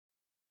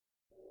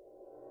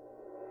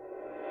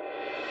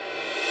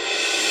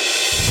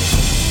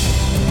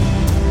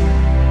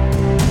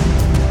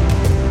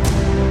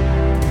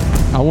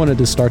wanted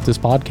to start this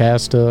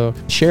podcast to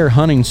share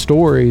hunting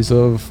stories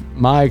of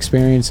my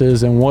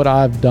experiences and what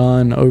I've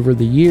done over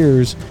the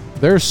years.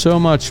 There's so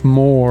much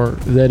more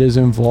that is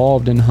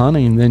involved in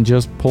hunting than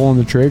just pulling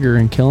the trigger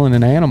and killing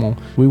an animal.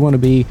 We want to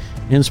be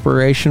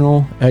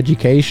inspirational,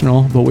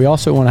 educational, but we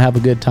also want to have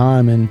a good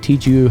time and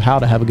teach you how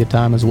to have a good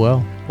time as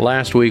well.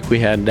 Last week we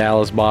had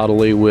Dallas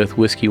Bodily with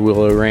Whiskey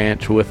Willow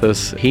Ranch with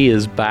us. He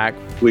is back.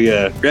 We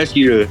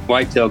rescued a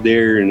whitetail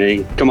deer, and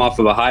they come off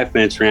of a high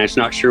fence ranch.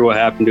 Not sure what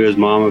happened to his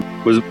mama.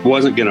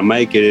 Wasn't going to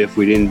make it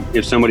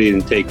if somebody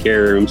didn't take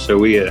care of him. So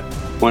we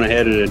went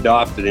ahead and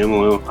adopted him.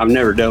 Well, I've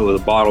never dealt with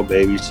a bottle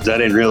baby, so I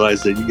didn't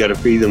realize that you got to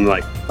feed them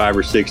like 5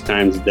 or 6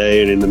 times a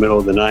day, and in the middle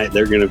of the night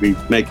they're going to be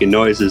making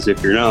noises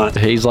if you're not.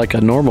 He's like a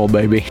normal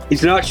baby.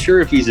 He's not sure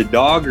if he's a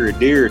dog or a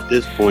deer at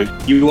this point.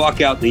 You walk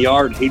out in the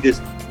yard, he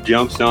just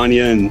jumps on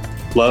you and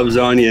loves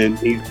on you, and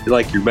he's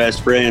like your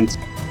best friend.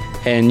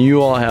 And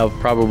you all have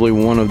probably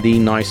one of the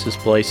nicest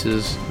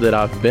places that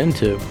I've been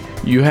to.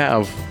 You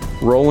have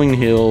rolling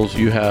hills,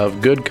 you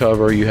have good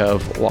cover, you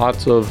have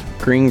lots of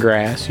green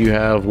grass, you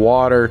have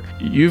water.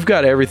 You've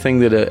got everything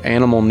that an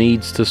animal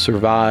needs to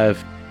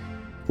survive.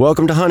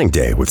 Welcome to Hunting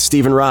Day with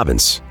Stephen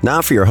Robbins.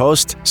 Now for your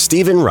host,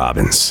 Stephen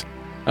Robbins.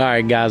 All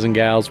right, guys and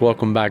gals,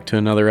 welcome back to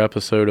another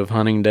episode of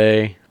Hunting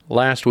Day.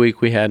 Last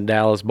week we had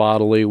Dallas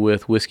Bodily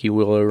with Whiskey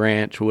Willow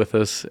Ranch with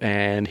us,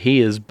 and he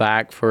is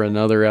back for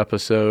another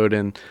episode.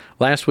 And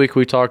last week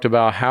we talked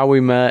about how we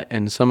met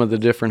and some of the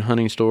different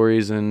hunting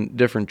stories and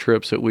different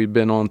trips that we've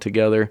been on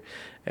together.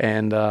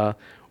 And I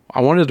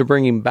wanted to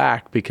bring him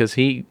back because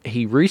he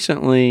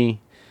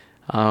recently,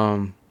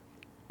 I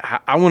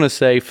want to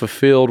say,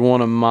 fulfilled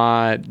one of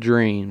my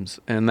dreams,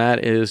 and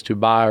that is to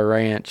buy a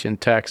ranch in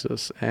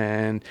Texas.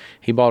 And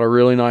he bought a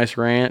really nice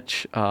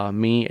ranch.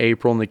 Me,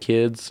 April, and the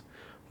kids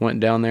went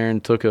down there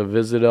and took a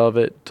visit of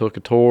it, took a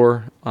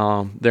tour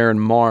there in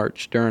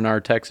March during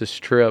our Texas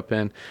trip.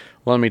 And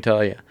let me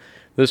tell you,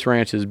 this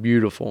ranch is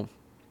beautiful,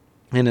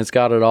 and it's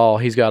got it all.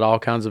 He's got all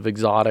kinds of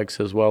exotics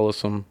as well as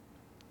some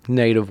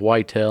native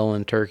whitetail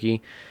and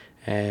turkey.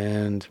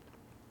 And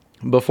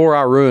before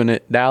I ruin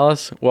it,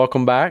 Dallas,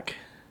 welcome back.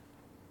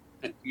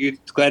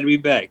 It's glad to be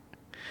back.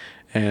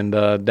 And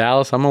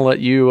Dallas, I'm going to let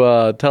you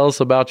tell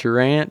us about your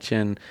ranch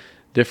and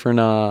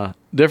different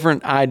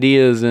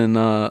ideas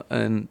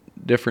and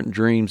different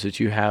dreams that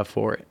you have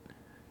for it.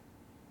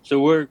 So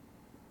we're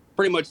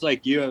pretty much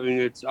like you. I mean,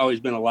 it's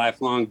always been a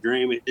lifelong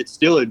dream. It's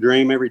still a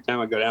dream every time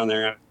I go down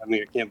there. I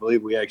mean, I can't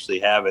believe we actually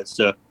have it.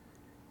 So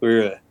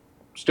we're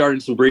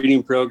started some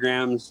breeding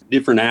programs,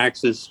 different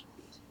axes,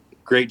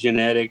 great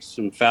genetics,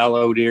 some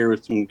fallow deer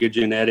with some good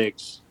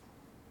genetics.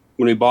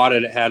 When we bought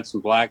it, it had some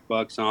black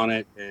bucks on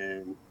it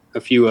and a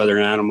few other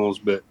animals,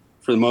 but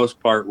for the most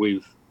part,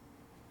 we've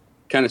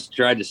kind of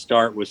tried to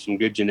start with some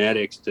good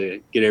genetics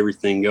to get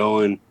everything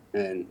going.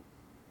 And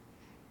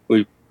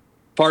we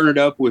partnered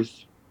up with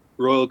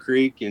Royal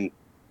Creek and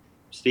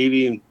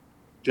Stevie and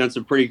done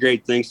some pretty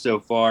great things so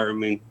far. I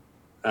mean,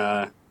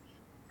 our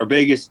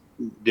biggest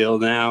deal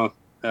now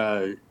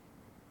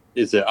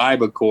is the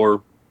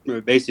Ibacore,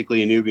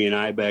 basically a Nubian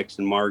Ibex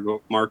and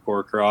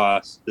Markhor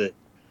cross that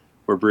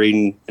we're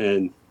breeding,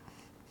 and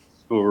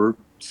we're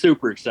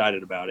super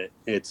excited about it.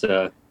 It's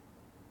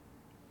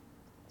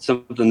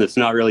something that's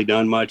not really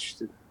done much,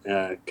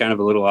 kind of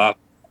a little off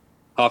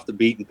the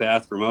beaten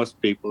path for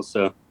most people.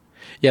 So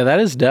yeah, that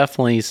is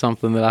definitely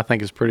something that I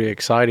think is pretty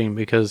exciting,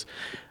 because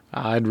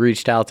I'd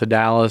reached out to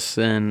Dallas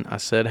and I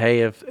said,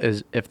 hey,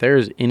 if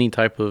there's any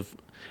type of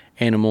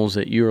animals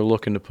that you're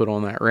looking to put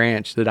on that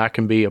ranch that I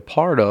can be a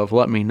part of,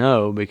 let me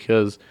know,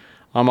 because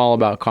I'm all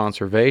about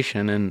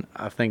conservation. And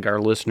I think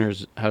our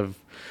listeners have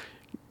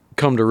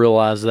come to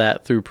realize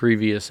that through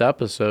previous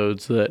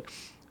episodes, that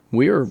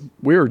we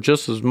are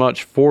just as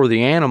much for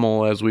the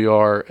animal as we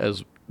are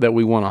as that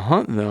we want to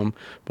hunt them,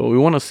 but we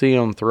want to see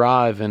them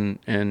thrive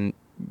and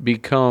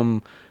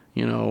become,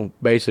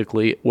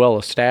 basically well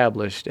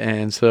established.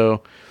 And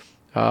so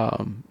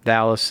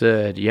Dallas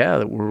said,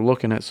 yeah, we're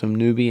looking at some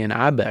Nubian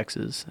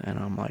Ibexes. And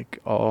I'm like,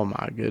 oh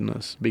my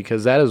goodness,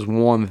 because that is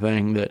one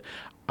thing that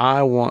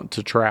I want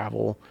to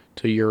travel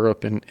to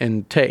Europe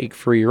and take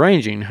free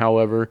ranging.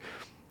 However,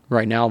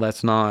 right now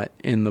that's not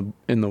in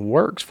the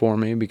works for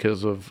me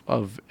because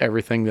of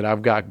everything that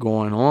I've got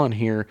going on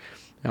here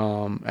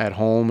at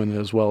home and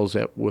as well as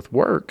with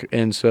work.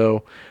 And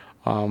so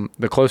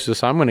the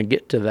closest I'm going to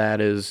get to that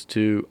is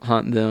to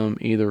hunt them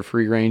either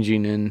free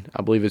ranging in,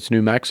 I believe it's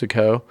New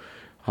Mexico.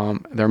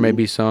 There may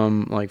be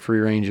some like free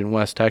range in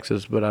West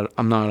Texas, but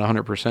I'm not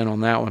 100%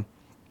 on that one.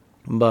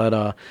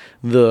 But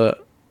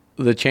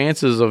the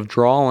chances of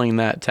drawing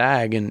that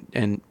tag,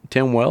 and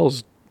Tim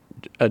Wells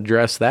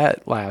addressed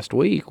that last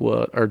week,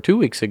 or 2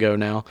 weeks ago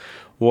now,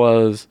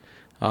 was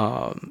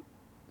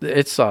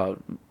it's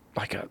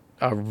like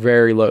a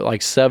very low,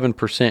 like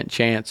 7%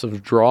 chance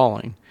of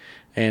drawing.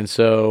 And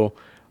so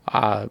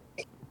I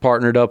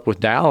partnered up with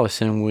Dallas,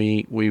 and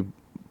we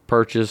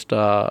purchased,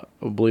 I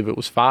believe it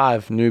was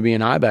 5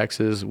 Nubian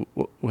Ibexes,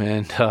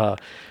 and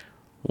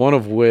one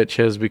of which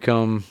has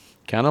become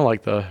kind of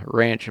like the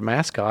ranch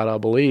mascot, I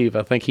believe.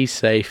 I think he's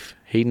safe.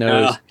 He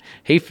knows.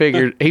 He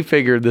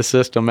figured the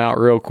system out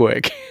real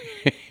quick.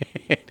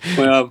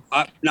 Well,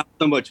 not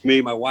so much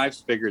me. My wife's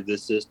figured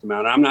this system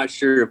out. I'm not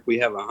sure if we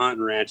have a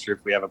hunting ranch or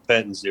if we have a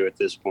petting zoo at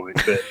this point,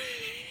 but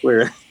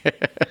we're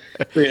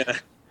yeah.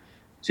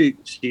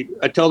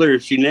 I told her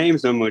if she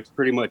names them, it's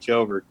pretty much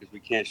over because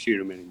we can't shoot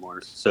them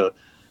anymore. So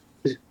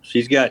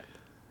she's got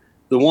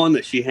the one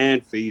that she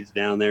hand feeds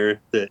down there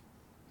that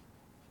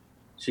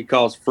she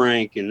calls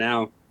Frank, and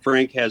now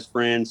Frank has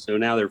friends, so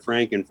now they're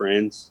Frank and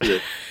friends.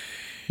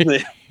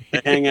 They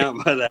hang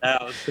out by the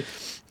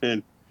house,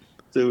 and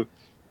so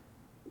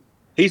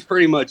he's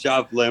pretty much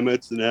off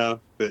limits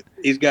now. But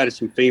he's got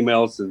some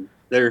females, and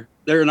they're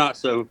not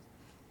so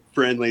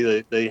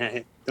friendly.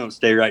 They don't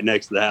stay right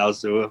next to the house,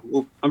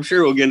 so I'm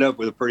sure we'll end up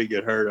with a pretty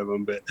good herd of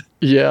them. But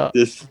yeah,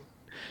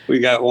 we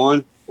got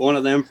one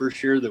of them for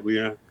sure that we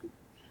are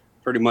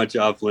pretty much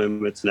off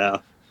limits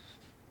now.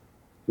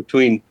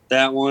 Between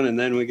that one and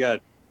then we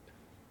got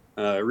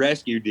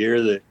rescue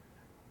deer that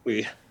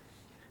we.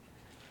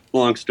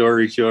 Long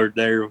story short,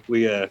 there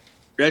we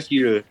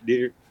rescued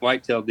a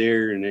whitetail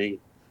deer, and they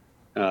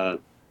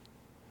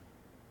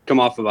come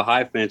off of a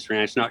high fence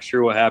ranch. Not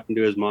sure what happened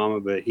to his mama,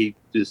 but he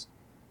just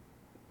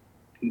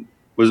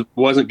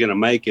wasn't going to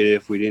make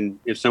it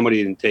if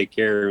somebody didn't take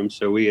care of him.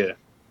 So we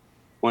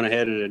went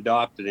ahead and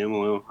adopted him.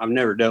 Well, I've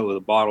never dealt with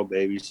a bottle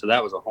baby, so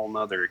that was a whole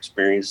nother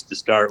experience to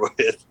start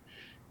with,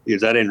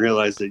 because I didn't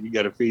realize that you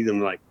got to feed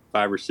them like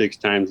 5 or 6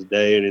 times a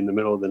day, and in the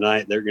middle of the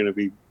night they're going to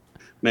be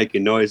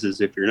making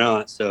noises if you're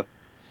not. So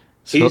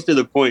he's to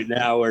the point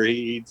now where he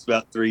eats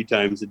about 3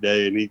 times a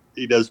day, and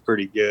he does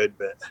pretty good,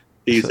 but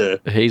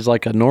he's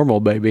like a normal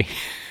baby.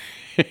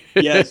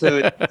 Yeah.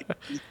 So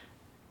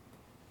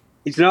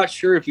he's not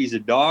sure if he's a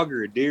dog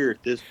or a deer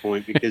at this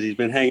point, because he's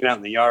been hanging out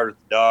in the yard with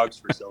the dogs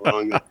for so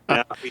long.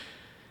 Now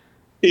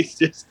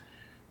he's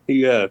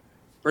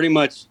pretty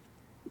much,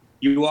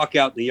 you walk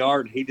out in the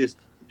yard, he just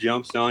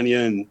jumps on you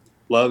and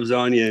loves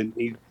on you, and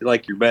he's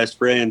like your best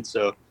friend.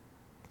 So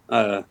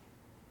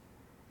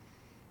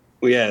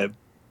we had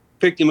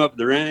picked him up at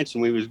the ranch,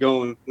 and we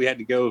had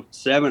to go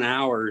 7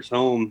 hours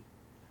home.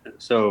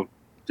 So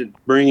to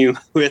bring him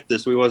with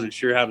us, we wasn't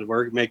sure how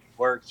to make it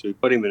work. So we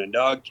put him in a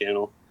dog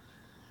kennel.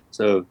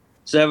 So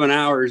 7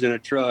 hours in a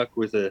truck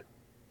with a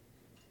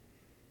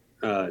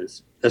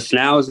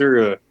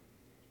schnauzer, a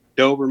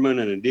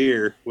Doberman, and a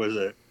deer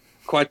was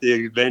quite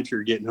the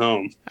adventure getting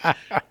home.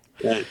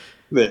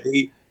 But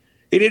he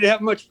didn't have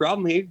much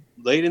problem. He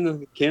laid in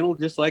the kennel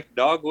just like a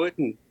dog would,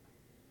 and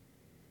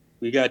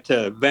we got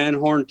to Van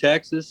Horn,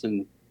 Texas,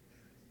 and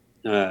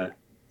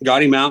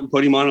got him out and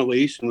put him on a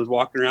leash and was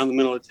walking around the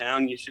middle of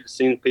town. You should have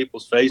seen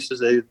people's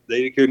faces.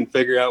 They couldn't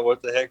figure out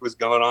what the heck was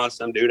going on.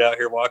 Some dude out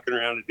here walking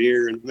around a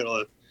deer in the middle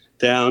of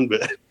town.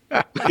 But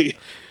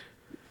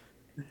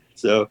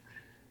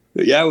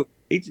yeah,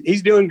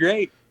 he's doing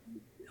great,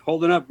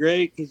 holding up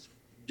great. He's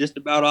just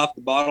about off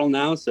the bottle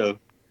now, so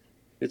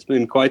it's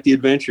been quite the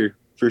adventure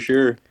for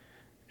sure.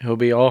 He'll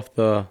be off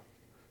the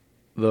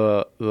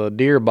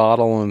deer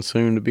bottle and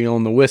soon to be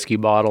on the whiskey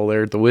bottle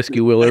there at the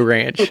Whiskey Willow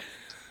Ranch.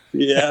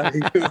 Yeah,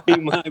 he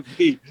might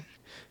be.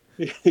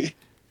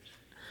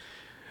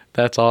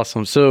 That's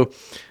awesome. So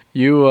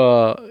you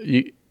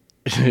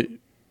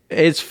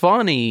it's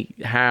funny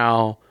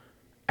how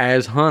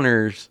as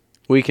hunters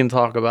we can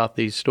talk about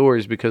these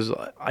stories, because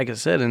like I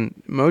said,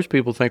 and most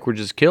people think we're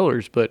just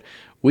killers, but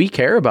we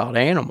care about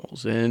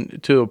animals,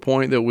 and to a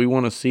point that we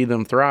want to see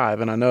them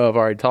thrive. And I know I've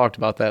already talked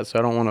about that, so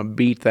I don't want to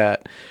beat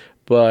that,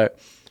 but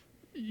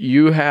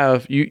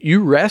you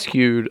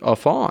rescued a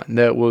fawn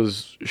that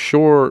was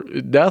sure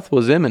death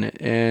was imminent,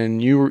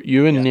 and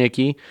you and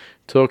Nikki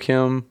took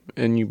him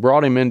and you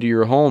brought him into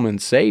your home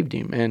and saved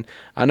him. And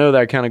I know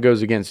that kind of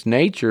goes against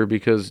nature,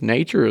 because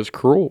nature is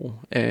cruel,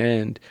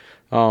 and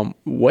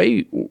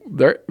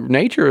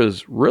nature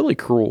is really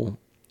cruel,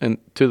 and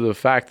to the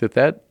fact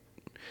that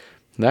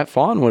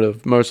fawn would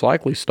have most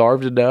likely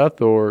starved to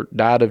death or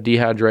died of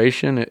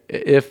dehydration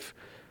if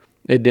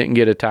it didn't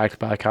get attacked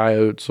by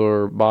coyotes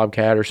or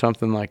bobcat or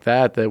something like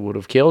that would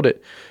have killed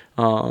it.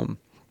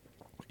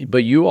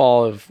 But you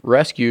all have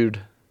rescued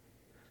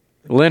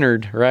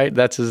Leonard, right?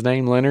 That's his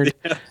name, Leonard?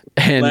 Yeah,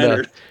 and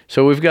Leonard.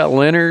 So we've got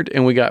Leonard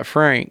and we got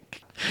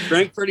Frank.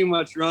 Frank pretty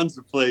much runs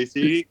the place.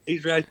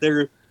 He's right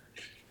there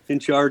in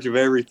charge of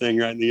everything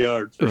right in the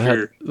yard for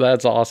sure.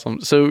 That's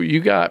awesome. So you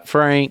got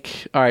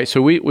Frank. All right,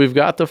 so we've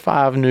got the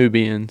 5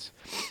 Nubians,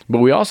 but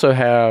we also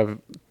have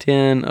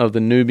 10 of the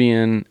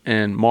Nubian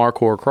and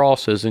Markhor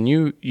crosses, and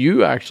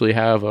you actually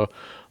have a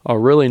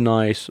really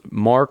nice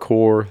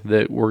Markhor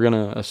that we're going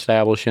to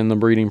establish in the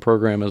breeding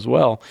program as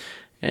well.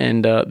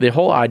 And the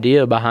whole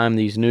idea behind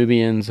these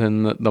Nubians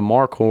and the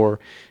Markhor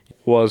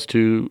was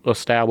to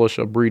establish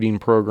a breeding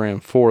program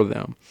for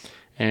them,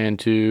 and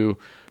to,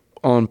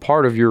 on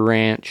part of your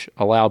ranch,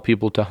 allow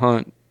people to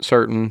hunt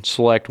certain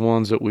select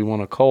ones that we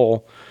want to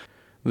cull.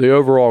 The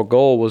overall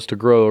goal was to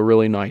grow a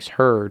really nice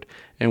herd,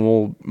 and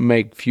we'll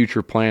make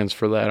future plans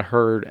for that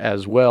herd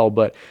as well.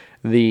 But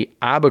the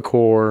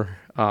albacore,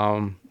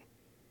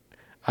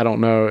 I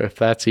don't know if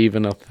that's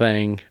even a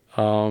thing.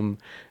 We're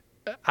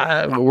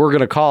going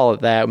to call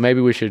it that.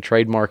 Maybe we should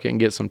trademark it and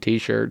get some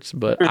T-shirts,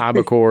 but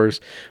albacores.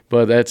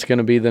 But that's going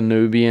to be the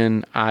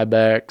Nubian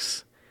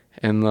ibex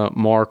and the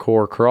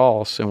Markhor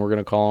cross, and we're going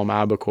to call them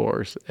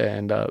albacores,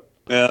 and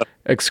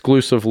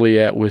exclusively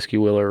at Whiskey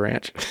Willow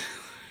Ranch.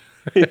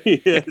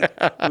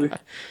 Yeah,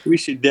 we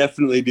should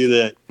definitely do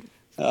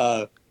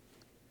that.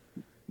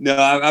 No,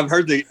 I've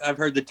heard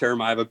the term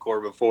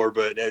ivocore before,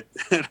 but I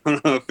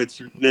don't know if it's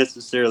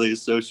necessarily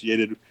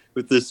associated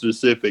with this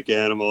specific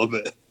animal.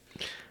 But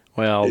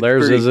well,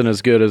 theirs isn't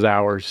as good as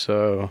ours,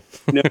 so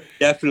no,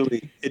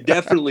 it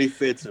definitely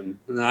fits them.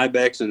 An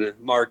ibex and a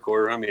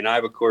markhor. I mean,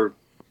 ivocore.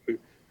 I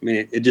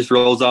mean, it just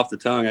rolls off the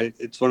tongue.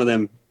 It's one of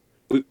them.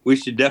 We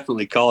should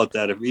definitely call it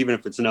that, even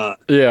if it's not.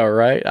 Yeah,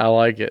 right. I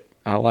like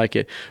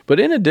it. But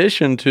in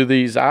addition to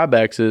these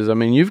ibexes, I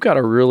mean, you've got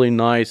a really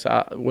nice,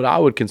 what I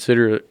would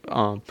consider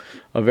a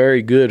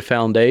very good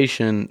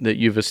foundation that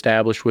you've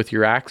established with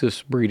your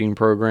Axis breeding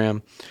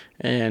program.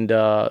 And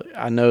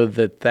I know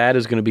that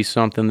is going to be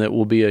something that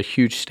will be a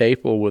huge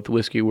staple with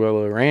Whiskey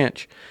Willow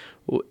Ranch,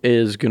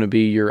 is going to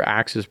be your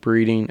Axis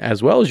breeding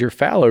as well as your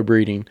fallow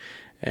breeding.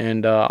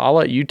 And I'll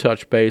let you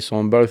touch base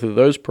on both of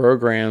those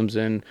programs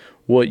and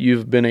what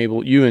you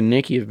and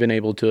Nikki have been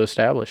able to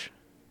establish.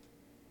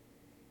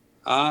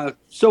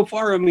 So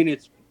far, I mean,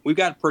 we've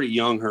got pretty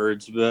young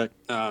herds, but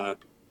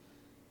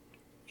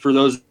for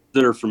those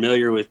that are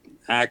familiar with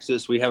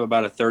Axis, we have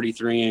about a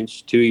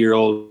 33-inch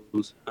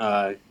 2-year-old.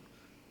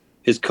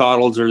 His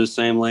caudals are the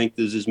same length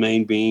as his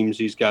main beams.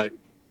 He's got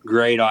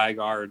great eye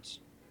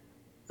guards,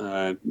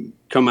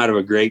 come out of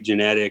a great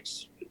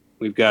genetics.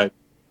 We've got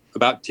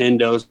about 10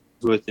 does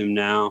with him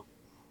now.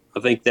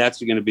 I think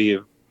that's going to be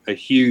a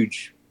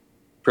huge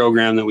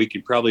program that we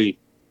could probably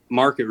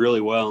market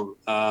really well.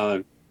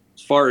 As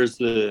far as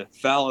the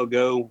fallow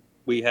go,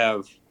 we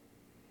have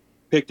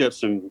picked up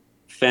some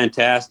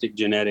fantastic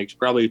genetics,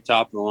 probably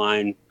top of the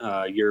line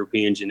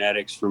European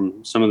genetics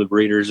from some of the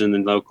breeders in the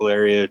local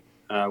area.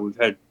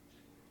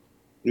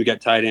 We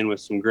got tied in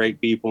with some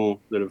great people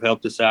that have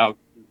helped us out,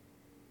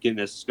 getting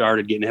us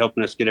started,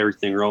 helping us get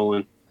everything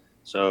rolling.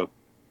 So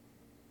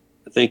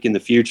I think in the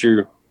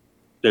future,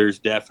 there's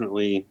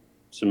definitely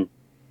some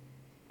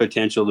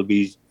potential to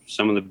be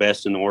some of the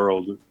best in the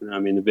world. I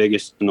mean, the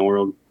biggest in the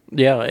world.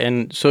 Yeah,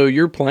 and so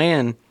your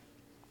plan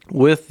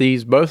with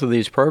both of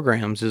these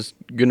programs is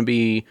going to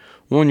be,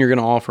 one, you're going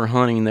to offer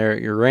hunting there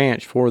at your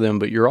ranch for them,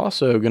 but you're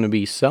also going to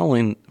be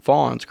selling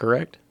fawns,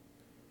 correct?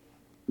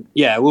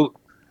 Yeah, we'll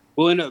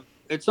end up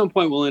at some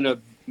point. We'll end up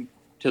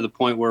to the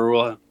point where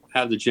we'll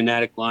have the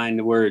genetic line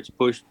to where it's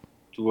pushed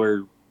to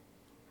where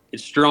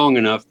it's strong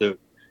enough that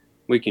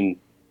we can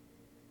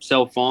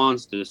sell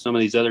fawns to some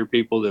of these other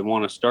people that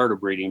want to start a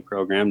breeding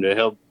program to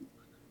help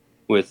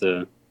with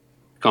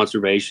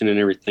conservation and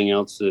everything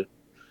else.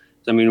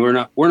 I mean,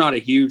 we're not a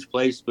huge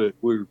place, but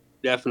we're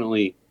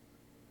definitely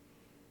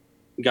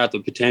got the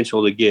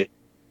potential to get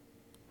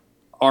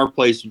our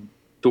place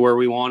to where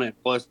we want it,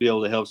 plus be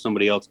able to help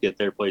somebody else get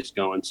their place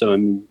going. So, I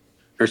mean,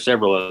 there's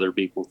several other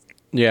people.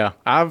 Yeah,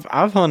 I've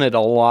hunted a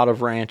lot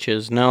of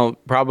ranches. Now,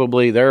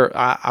 probably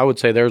I would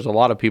say there's a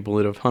lot of people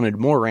that have hunted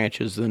more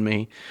ranches than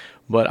me,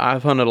 but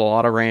I've hunted a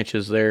lot of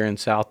ranches there in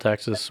South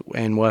Texas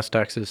and West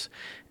Texas,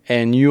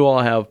 and you all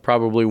have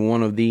probably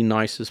one of the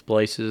nicest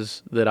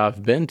places that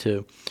I've been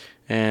to.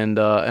 And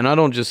I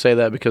don't just say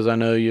that because I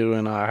know you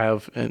and I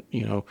have,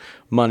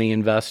 money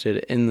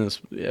invested in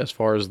this as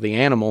far as the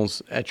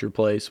animals at your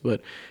place,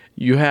 but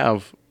you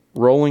have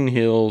rolling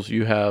hills,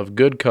 you have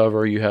good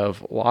cover, you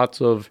have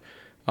lots of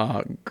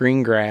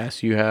green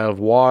grass, you have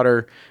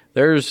water.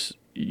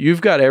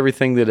 You've got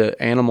everything that an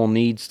animal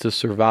needs to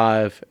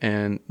survive,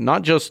 and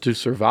not just to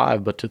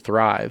survive, but to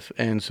thrive.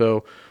 And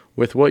so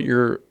with what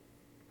you're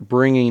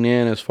bringing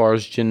in as far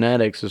as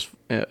genetics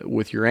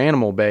with your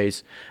animal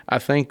base, I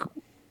think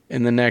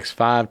in the next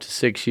 5 to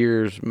 6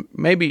 years,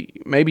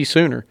 maybe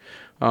sooner,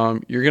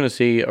 you're going to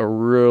see a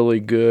really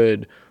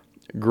good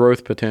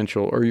growth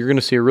potential, or you're going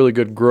to see a really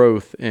good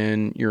growth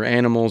in your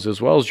animals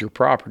as well as your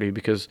property,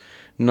 because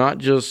not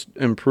just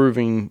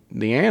improving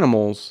the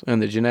animals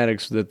and the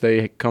genetics that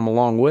they come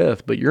along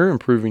with, but you're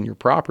improving your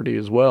property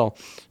as well.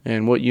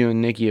 And what you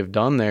and Nikki have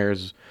done there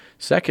is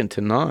second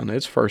to none.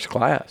 It's first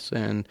class.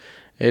 And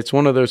it's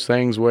one of those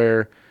things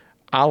where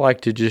I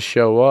like to just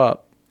show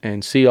up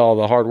and see all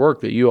the hard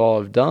work that you all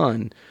have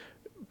done,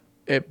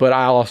 but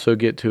I also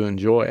get to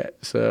enjoy it.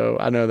 So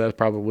I know that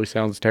probably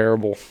sounds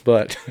terrible,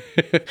 but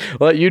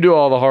let you do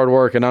all the hard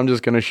work, and I'm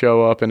just going to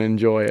show up and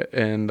enjoy it.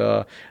 And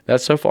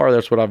that's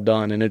what I've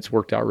done, and it's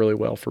worked out really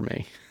well for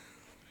me.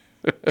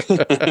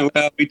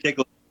 Well, we take a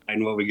look at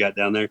what we got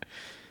down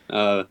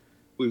there.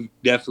 We've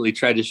definitely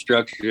tried to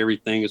structure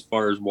everything as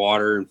far as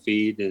water and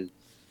feed,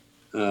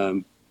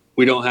 and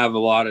we don't have a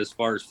lot as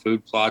far as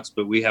food plots,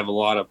 but we have a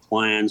lot of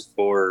plans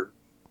for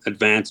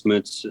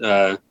advancements.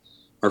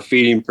 Our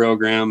feeding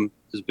program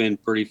has been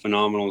pretty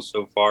phenomenal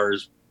so far.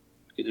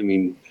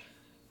 To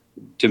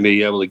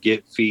be able to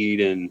get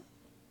feed and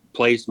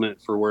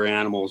placement for where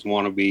animals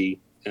want to be.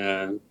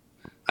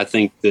 I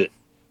think that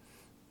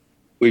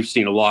we've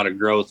seen a lot of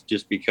growth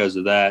just because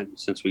of that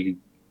since we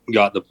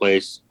got the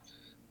place.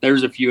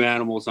 There's a few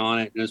animals on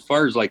it, and as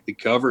far as like the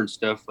cover and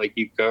stuff, like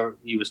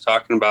you was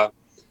talking about,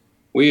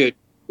 we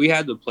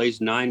had the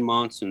place 9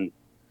 months, and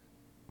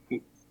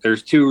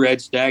there's 2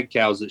 red stag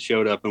cows that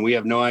showed up, and we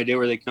have no idea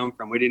where they come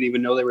from. We didn't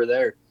even know they were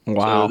there.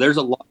 Wow. So there's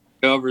a lot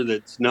of cover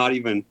that's not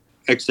even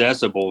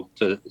accessible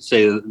to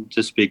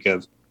speak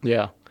of.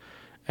 Yeah.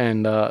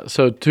 And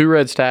so 2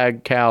 red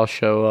stag cows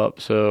show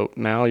up. So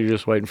now you're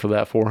just waiting for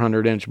that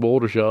 400-inch bull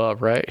to show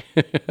up, right?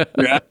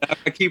 Yeah,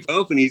 I keep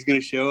hoping he's going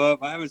to show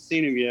up. I haven't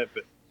seen him yet,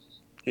 but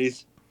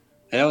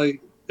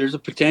there's a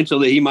potential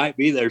that he might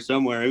be there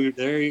somewhere.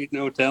 There ain't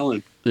no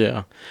telling.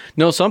 Yeah.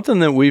 No, something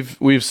that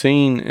we've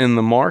seen in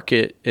the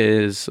market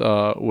is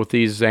with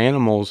these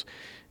animals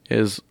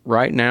is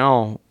right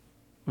now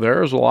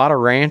there's a lot of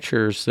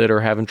ranchers that are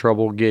having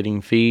trouble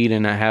getting feed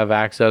and have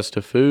access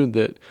to food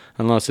that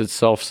unless it's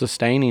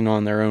self-sustaining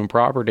on their own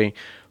property.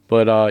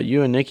 But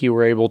you and Nikki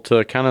were able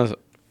to kind of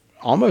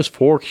almost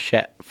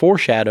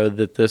foreshadow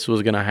that this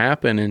was going to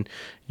happen, and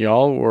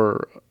y'all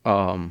were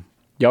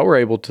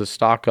able to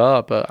stock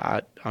up.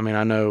 I mean,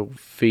 I know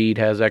feed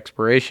has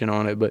expiration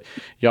on it, but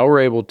y'all were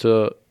able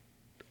to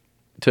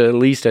at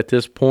least at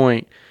this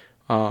point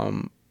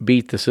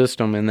beat the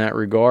system in that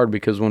regard,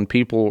 because when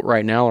people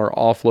right now are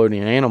offloading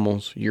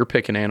animals, you're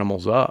picking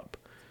animals up.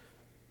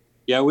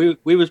 Yeah,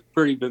 we was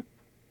pretty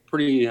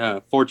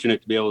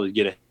fortunate to be able to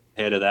get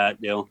ahead of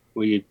that deal.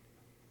 We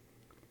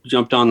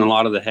jumped on a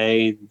lot of the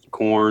hay,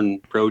 corn,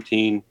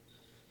 protein,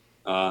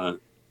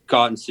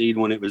 cottonseed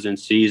when it was in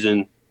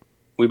season.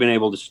 We've been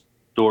able to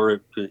store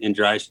it in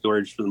dry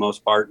storage for the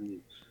most part.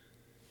 And,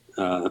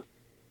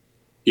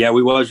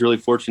 we was really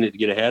fortunate to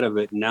get ahead of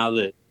it. And now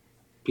that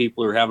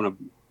people are having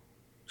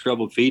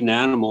trouble feeding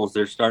animals,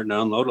 they're starting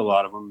to unload a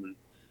lot of them. And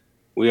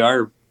we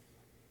are,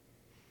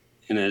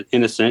 in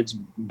a sense,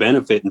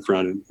 benefiting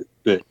from it.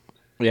 But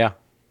yeah,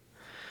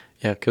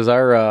 because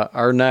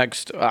our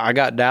next, I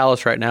got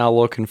Dallas right now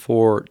looking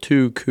for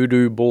 2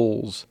 kudu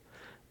bulls,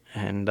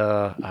 and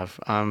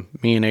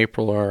me and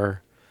April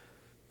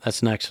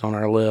that's next on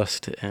our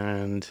list,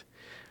 and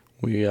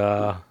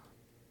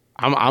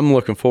I'm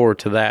looking forward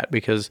to that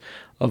because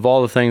of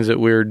all the things that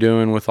we're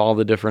doing with all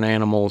the different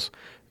animals.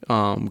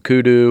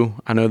 Kudu,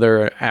 I know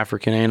they're an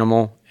African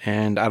animal,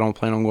 and I don't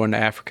plan on going to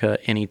Africa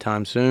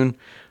anytime soon.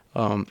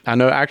 I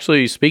know,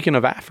 actually, speaking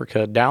of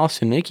Africa,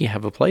 Dallas and Nikki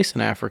have a place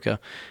in Africa,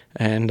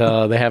 and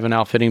they have an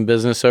outfitting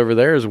business over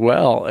there as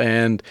well.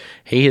 And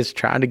he has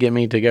tried to get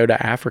me to go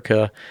to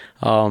Africa.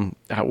 Y'all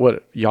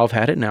have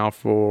had it now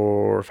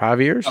for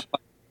 5 years?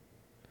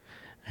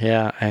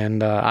 Yeah,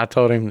 and I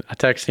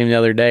texted him the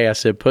other day. I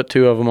said, put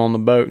 2 of them on the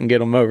boat and get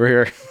them over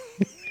here.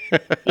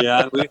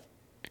 Yeah,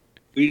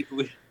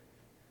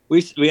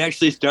 we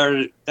actually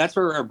started. That's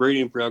where our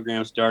breeding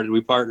program started.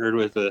 We partnered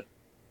with a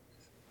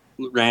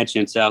ranch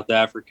in South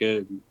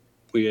Africa.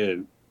 We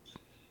had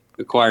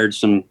acquired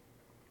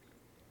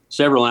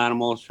several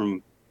animals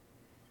from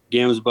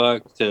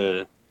Gemsbuck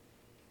to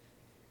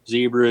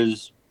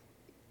zebras,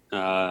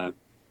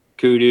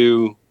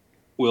 kudu,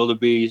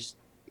 wildebeest,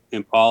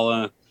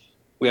 impala.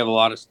 We have a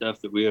lot of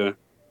stuff that we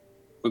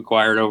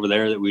acquired over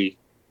there that we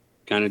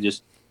kind of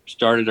just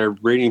started our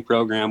breeding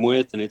program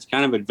with, and it's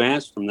kind of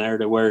advanced from there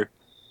to where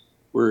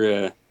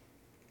we're I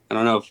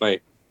don't know if I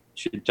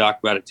should talk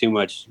about it too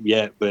much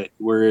yet, but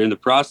we're in the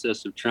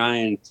process of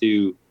trying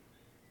to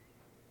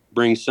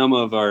bring some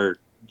of our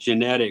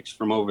genetics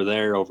from over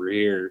there over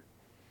here.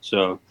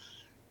 So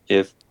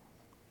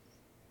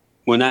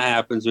when that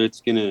happens,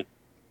 it's gonna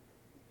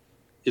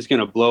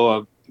blow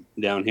up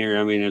down here.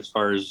 I mean, as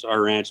far as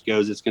our ranch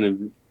goes, it's gonna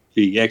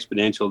be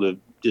exponential to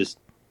just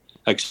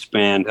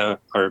expand.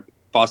 Our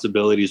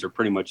possibilities are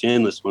pretty much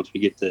endless once we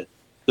get to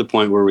the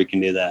point where we can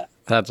do that.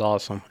 That's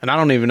awesome. And I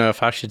don't even know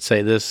if I should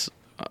say this,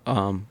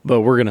 but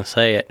we're going to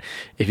say it.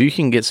 If you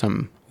can get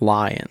some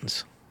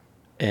lions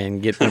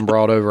and get them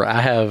brought over,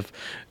 I have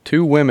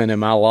 2 women in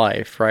my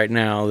life right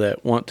now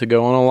that want to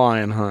go on a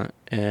lion hunt.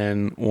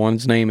 And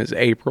one's name is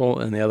April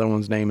and the other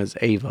one's name is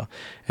Ava.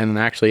 And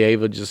actually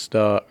Ava just,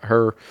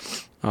 her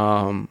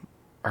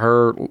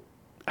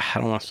I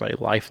don't want to say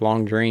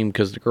lifelong dream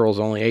because the girl's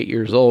only 8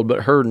 years old,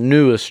 but her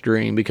newest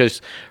dream,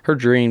 because her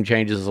dream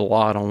changes a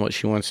lot on what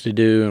she wants to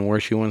do and where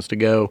she wants to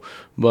go.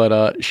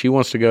 But she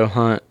wants to go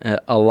hunt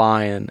a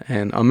lion,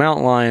 and a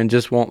mountain lion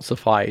just won't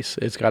suffice.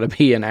 It's got to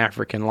be an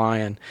African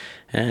lion.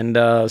 And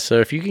so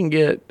if you can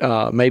get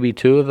maybe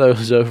 2 of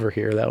those over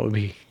here, that would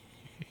be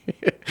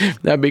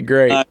that'd be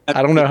great.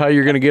 I don't know how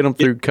you're going to get them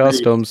through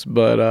customs,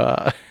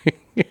 but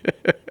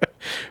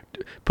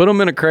put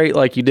them in a crate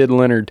like you did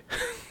Leonard.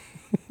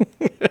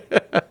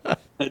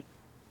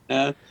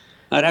 I'd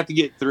have to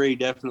get 3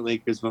 definitely,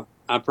 because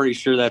I'm pretty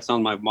sure that's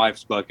on my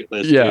wife's bucket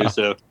list too.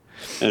 So,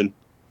 and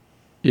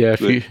yeah,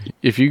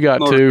 if you got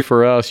 2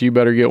 for us, you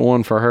better get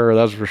 1 for her.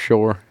 That's for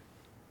sure.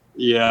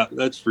 Yeah,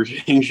 that's for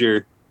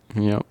sure.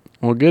 Yep.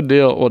 Well, good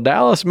deal. Well,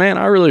 Dallas, man,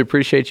 I really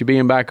appreciate you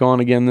being back on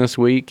again this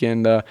week,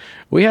 and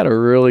we had a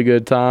really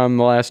good time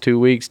the last 2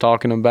 weeks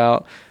talking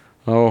about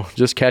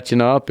just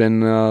catching up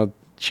and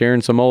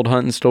sharing some old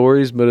hunting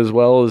stories, but as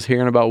well as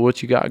hearing about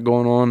what you got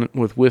going on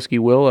with Whiskey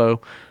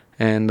Willow.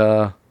 And,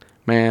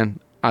 man,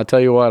 I tell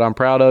you what, I'm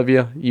proud of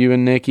you, you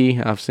and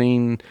Nikki. I've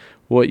seen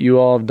what you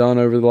all have done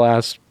over the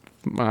last,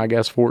 I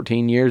guess,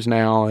 14 years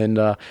now, and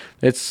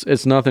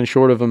it's nothing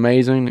short of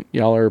amazing.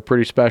 Y'all are a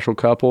pretty special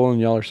couple,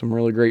 and y'all are some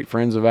really great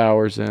friends of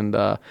ours, and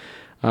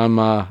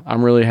I'm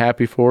really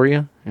happy for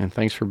you, and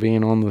thanks for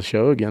being on the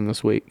show again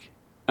this week.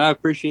 I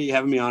appreciate you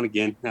having me on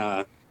again.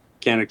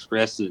 Can't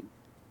express the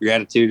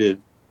gratitude of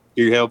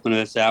you're helping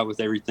us out with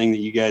everything that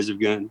you guys have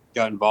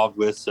got involved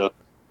with. So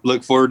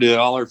look forward to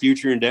all our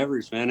future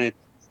endeavors, man.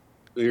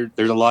 There's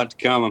a lot to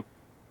come.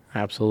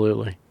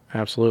 Absolutely.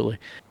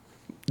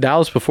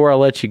 Dallas, before I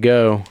let you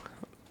go,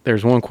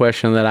 there's one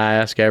question that I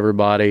ask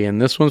everybody,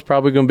 and this one's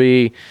probably going to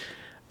be,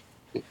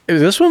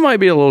 this one might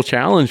be a little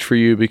challenge for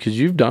you because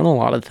you've done a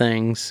lot of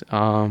things.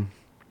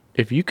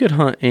 If you could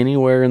hunt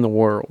anywhere in the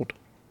world,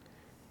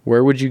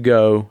 where would you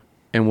go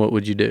and what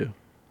would you do?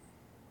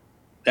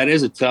 That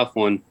is a tough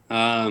one.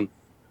 I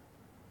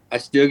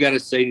still got to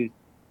say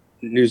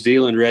New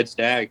Zealand red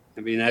stag.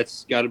 I mean,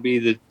 that's got to be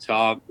the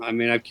top. I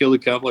mean, I've killed a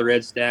couple of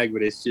red stag,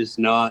 but it's just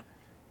not,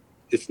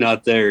 it's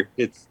not there.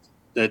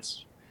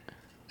 That's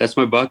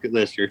my bucket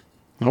lister.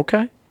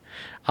 Okay.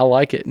 I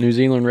like it. New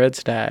Zealand red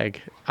stag.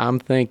 I'm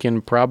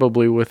thinking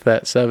probably with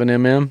that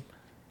 7mm.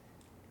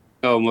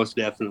 Oh, most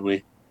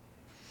definitely.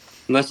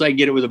 Unless I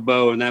get it with a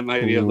bow, and that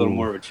might be a little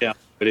more of a challenge,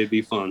 but it'd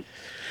be fun.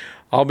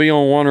 I'll be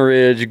on one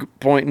ridge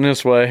pointing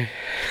this way.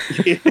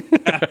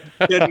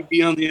 Gotta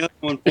be on the other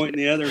one pointing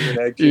the other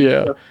direction.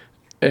 Yeah.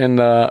 And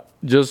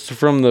just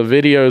from the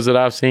videos that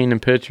I've seen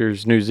and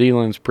pictures, New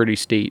Zealand's pretty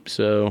steep.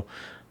 So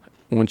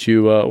once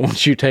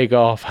you take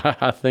off,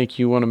 I think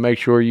you want to make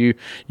sure you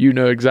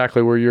know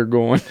exactly where you're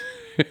going.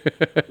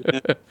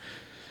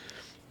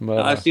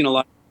 But I've seen a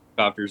lot of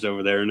helicopters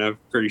over there, and I'm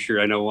pretty sure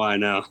I know why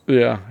now.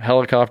 Yeah,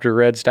 helicopter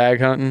red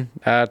stag hunting.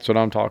 That's what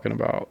I'm talking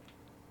about.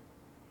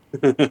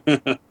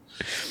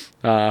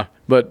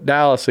 But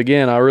Dallas,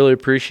 again, I really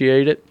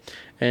appreciate it.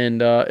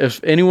 And if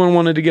anyone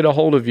wanted to get a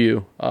hold of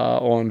you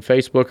on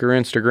Facebook or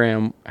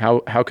Instagram,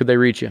 how could they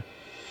reach you?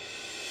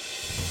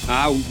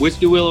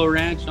 Whiskey Willow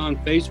Ranch on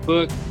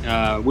Facebook,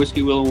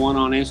 Whiskey Willow 1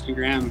 on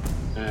Instagram,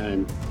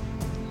 and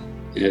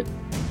if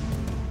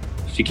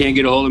you can't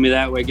get a hold of me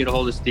that way, get a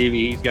hold of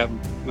Stevie. He's got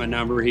my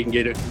number. He can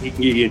get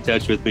you in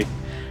touch with me.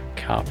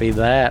 Copy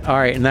that. All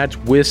right, and that's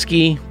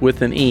Whiskey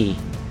with an E.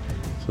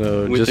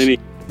 So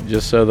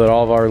just so that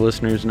all of our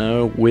listeners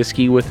know,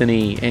 Whiskey with an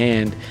E.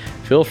 And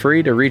feel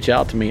free to reach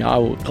out to me. I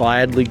will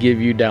gladly give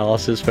you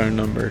Dallas's phone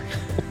number.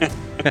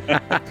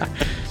 I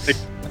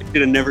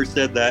should have never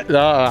said that.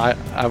 No,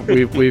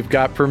 we've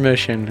got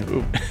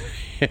permission.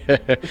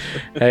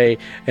 Hey,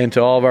 and to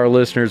all of our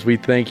listeners, we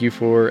thank you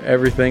for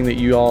everything that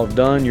you all have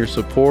done, your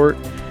support,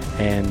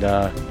 and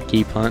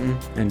keep hunting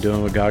and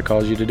doing what God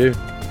calls you to do.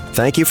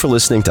 Thank you for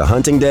listening to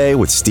Hunting Day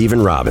with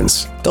Stephen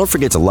Robbins. Don't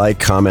forget to like,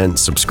 comment,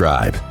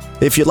 subscribe.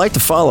 If you'd like to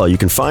follow, you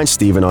can find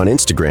Stephen on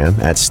Instagram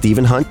at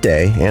Stephen Hunt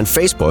Day and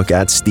Facebook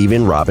at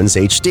Stephen Robbins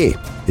HD.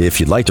 If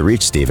you'd like to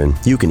reach Stephen,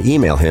 you can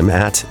email him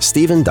at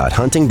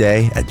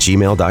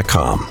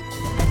stephen.huntingday@gmail.com.